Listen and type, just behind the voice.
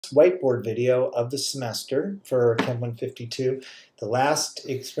whiteboard video of the semester for Chem 152. The last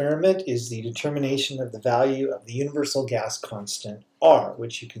experiment is the determination of the value of the universal gas constant R,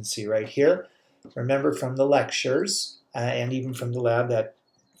 which you can see right here. Remember from the lectures and even from the lab that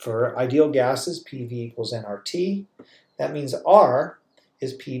for ideal gases, PV equals nRT. That means R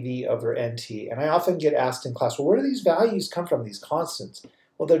is PV over NT. And I often get asked in class, well, where do these values come from, these constants?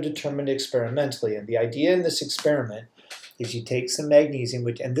 Well, they're determined experimentally. And the idea in this experiment is you take some magnesium,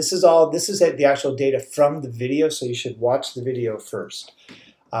 and this is the actual data from the video, so you should watch the video first.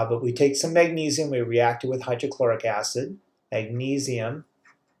 But we take some magnesium, we react it with hydrochloric acid. Magnesium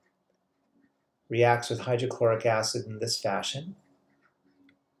reacts with hydrochloric acid in this fashion.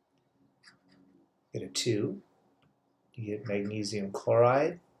 Get a 2. You get magnesium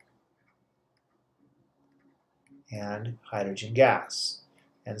chloride and hydrogen gas.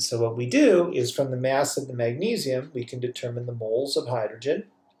 And so what we do is from the mass of the magnesium, we can determine the moles of hydrogen.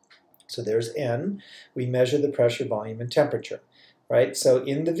 So there's N. We measure the pressure, volume, and temperature, right? So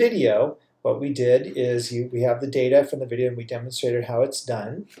in the video, what we did is we have the data from the video and we demonstrated how it's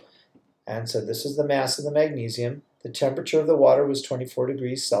done. And so this is the mass of the magnesium. The temperature of the water was 24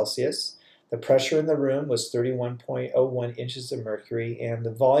 degrees Celsius. The pressure in the room was 31.01 inches of mercury, and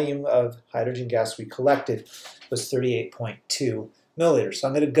the volume of hydrogen gas we collected was 38.2 milliliters. So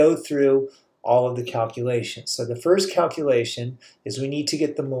I'm going to go through all of the calculations. So the first calculation is we need to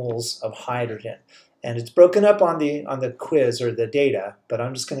get the moles of hydrogen. And it's broken up on the quiz or the data, but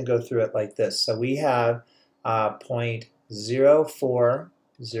I'm just going to go through it like this. So we have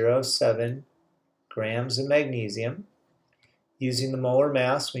 0.0407 grams of magnesium. Using the molar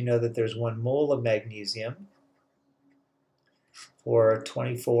mass, we know that there's 1 mole of magnesium for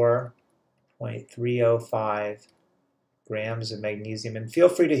 24.305 grams of magnesium. And feel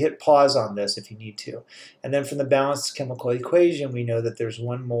free to hit pause on this if you need to. And then from the balanced chemical equation, we know that there's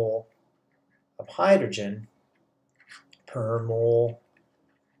 1 mole of hydrogen per mole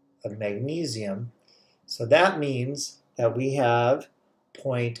of magnesium. So that means that we have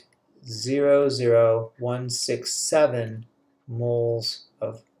 0.00167 moles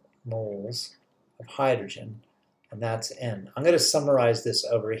of hydrogen, and that's N. I'm going to summarize this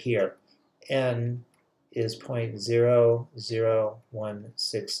over here. N is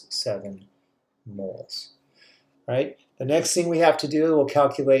 0.00167 moles. Right? The next thing we have to do, we'll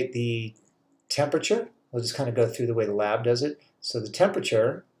calculate the temperature. We'll just kind of go through the way the lab does it. So the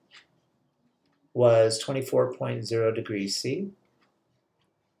temperature was 24.0 degrees C.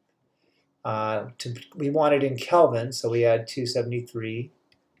 We want it in Kelvin, so we add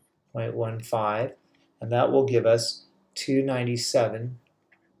 273.15, and that will give us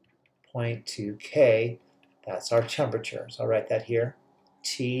 297.2 K. That's our temperature. So I'll write that here.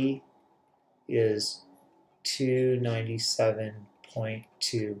 T is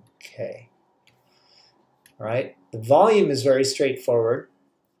 297.2 K. All right. The volume is very straightforward.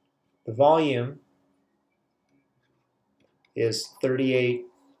 The volume is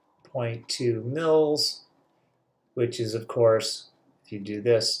 38.2 mils, which is, of course, if you do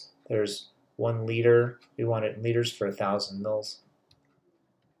this, there's 1 liter. We want it in liters for 1,000 mils,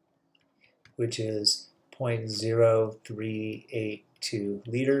 which is 0.0382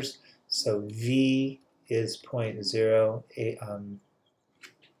 liters. So V is 0.08.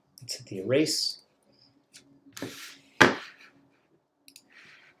 Let's hit the erase.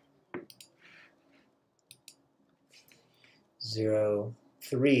 Zero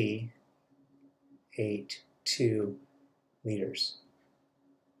 382 liters.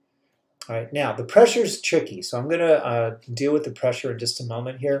 All right, now the pressure is tricky, so I'm going to deal with the pressure in just a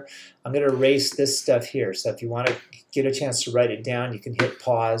moment here. I'm going to erase this stuff here, so if you want to get a chance to write it down, you can hit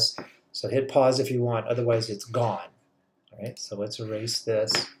pause. So hit pause if you want, otherwise it's gone. All right, so let's erase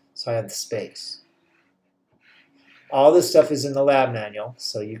this so I have the space. All this stuff is in the lab manual,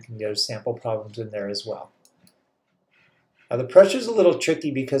 so you can go sample problems in there as well. Now the pressure is a little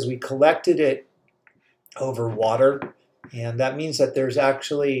tricky because we collected it over water, and that means that there's a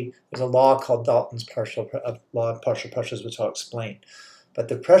law called Dalton's law of partial pressures, which I'll explain. But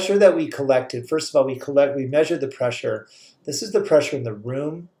the pressure that we collected, first of all, we measured the pressure. This is the pressure in the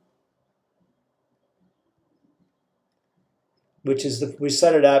room, which is we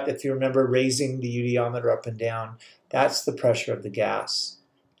set it up, if you remember, raising the udiometer up and down. That's the pressure of the gas.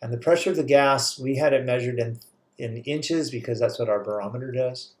 And the pressure of the gas, we had it measured in inches because that's what our barometer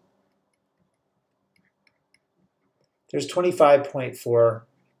does. There's 25.4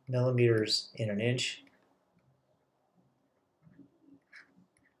 millimeters in an inch.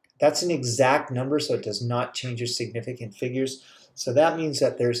 That's an exact number, so it does not change your significant figures. So that means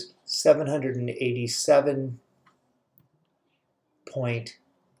that there's 787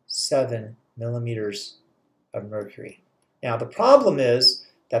 0.07 millimeters of mercury. Now the problem is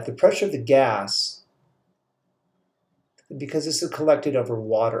that the pressure of the gas, because this is collected over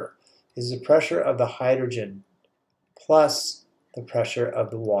water, is the pressure of the hydrogen plus the pressure of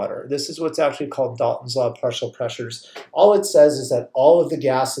the water. This is what's actually called Dalton's law of partial pressures. All it says is that all of the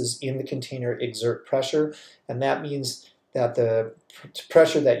gases in the container exert pressure, and that means that the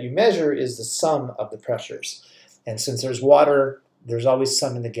pressure that you measure is the sum of the pressures. And since there's water, there's always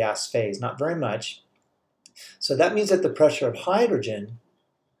some in the gas phase, not very much. So that means that the pressure of hydrogen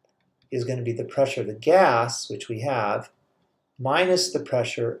is going to be the pressure of the gas, which we have, minus the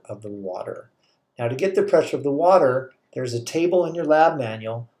pressure of the water. Now to get the pressure of the water, there's a table in your lab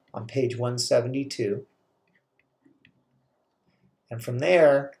manual on page 172. And from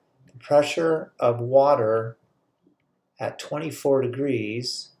there, the pressure of water at 24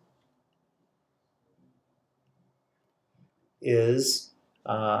 degrees is,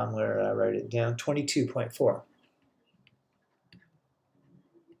 where I write it down, 22.4.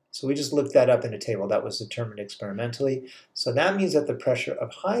 So we just looked that up in a table. That was determined experimentally. So that means that the pressure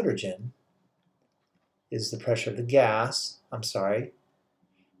of hydrogen is the pressure of the gas. I'm sorry.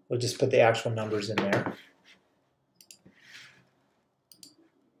 We'll just put the actual numbers in there.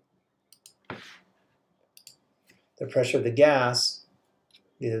 The pressure of the gas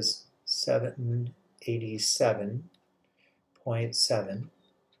is 787.7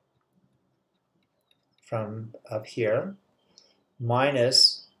 from up here,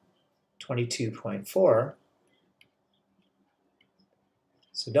 minus 22.4.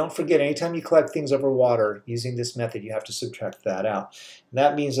 So don't forget, anytime you collect things over water using this method, you have to subtract that out. And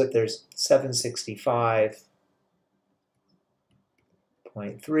that means that there's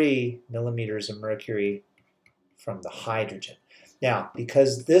 765.3 millimeters of mercury from the hydrogen. Now,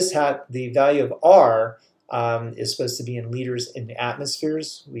 because this had the value of R is supposed to be in liters in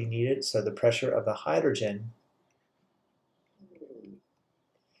atmospheres, we need it. So the pressure of the hydrogen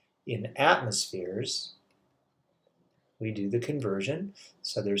in atmospheres, we do the conversion.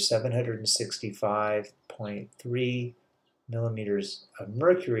 So there's 765.3 millimeters of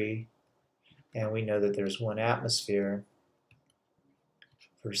mercury, and we know that there's 1 atmosphere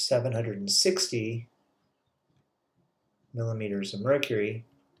for 760 millimeters of mercury.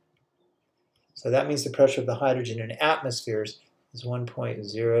 So that means the pressure of the hydrogen in atmospheres is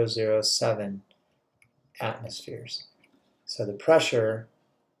 1.007 atmospheres. So the pressure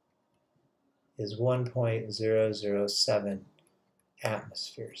is 1.007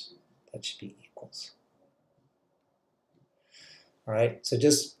 atmospheres. That should be equals. All right, so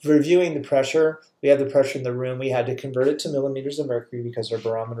just reviewing the pressure, we have the pressure in the room. We had to convert it to millimeters of mercury because our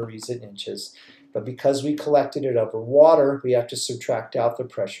barometer reads it in inches. But because we collected it over water, we have to subtract out the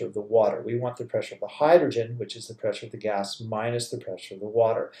pressure of the water. We want the pressure of the hydrogen, which is the pressure of the gas, minus the pressure of the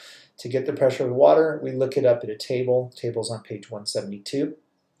water. To get the pressure of the water, we look it up in a table. The table's on page 172.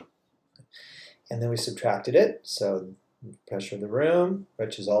 And then we subtracted it. So the pressure of the room,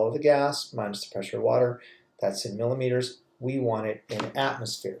 which is all of the gas, minus the pressure of water, that's in millimeters. We want it in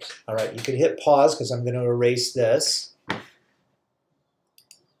atmospheres. All right, you can hit pause because I'm going to erase this.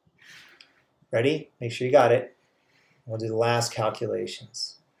 Ready? Make sure you got it. We'll do the last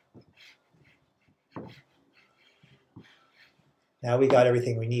calculations. Now we got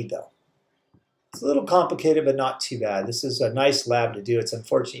everything we need though. It's a little complicated, but not too bad. This is a nice lab to do. It's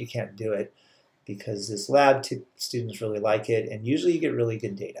unfortunate you can't do it because this lab students really like it, and usually you get really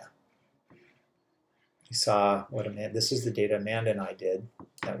good data. You saw what this is the data Amanda and I did.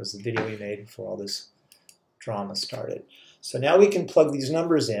 That was the video we made before all this drama started. So now we can plug these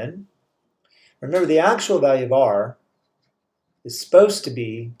numbers in. Remember, the actual value of R is supposed to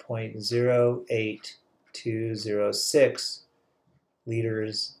be 0.08206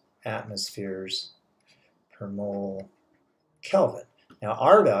 liters atmospheres per mole Kelvin. Now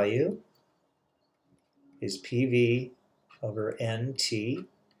our value is PV over NT,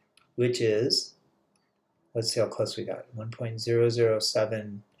 which is, let's see how close we got,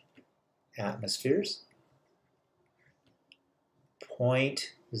 1.007 atmospheres,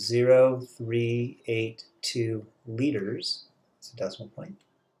 0.0382 liters, that's a decimal point.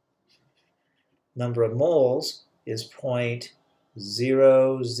 Number of moles is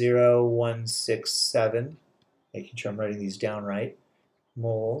 0.00167, making sure I'm writing these down right,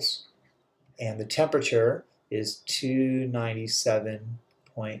 moles. And the temperature is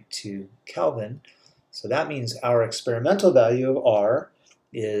 297.2 Kelvin. So that means our experimental value of R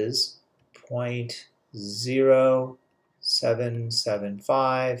is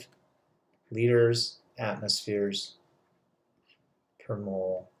 0.0775 liters atmospheres per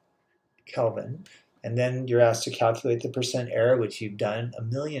mole Kelvin. And then you're asked to calculate the percent error, which you've done a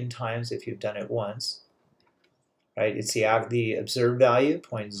million times if you've done it once. Right? It's the observed value,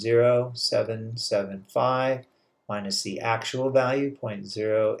 0.0775, minus the actual value,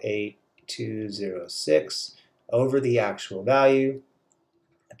 0.08206, over the actual value.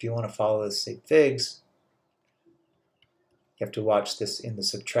 If you want to follow the sig figs, you have to watch this in the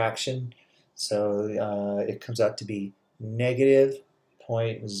subtraction. So it comes out to be negative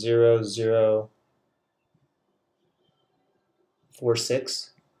 0.0046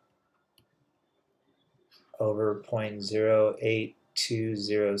 over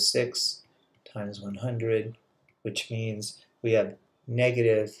 0.08206 times 100, which means we have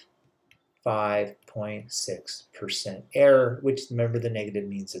negative 5.6% error, which, remember, the negative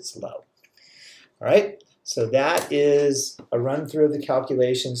means it's low. All right, so that is a run through of the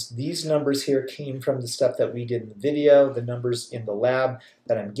calculations. These numbers here came from the stuff that we did in the video. The numbers in the lab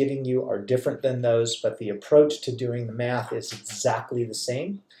that I'm giving you are different than those, but the approach to doing the math is exactly the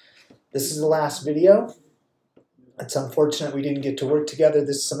same. This is the last video. It's unfortunate we didn't get to work together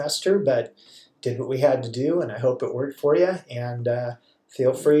this semester, but did what we had to do, and I hope it worked for you. And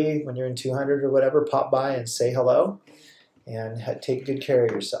feel free, when you're in 200 or whatever, pop by and say hello, and take good care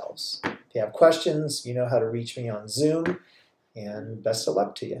of yourselves. If you have questions, you know how to reach me on Zoom, and best of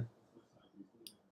luck to you.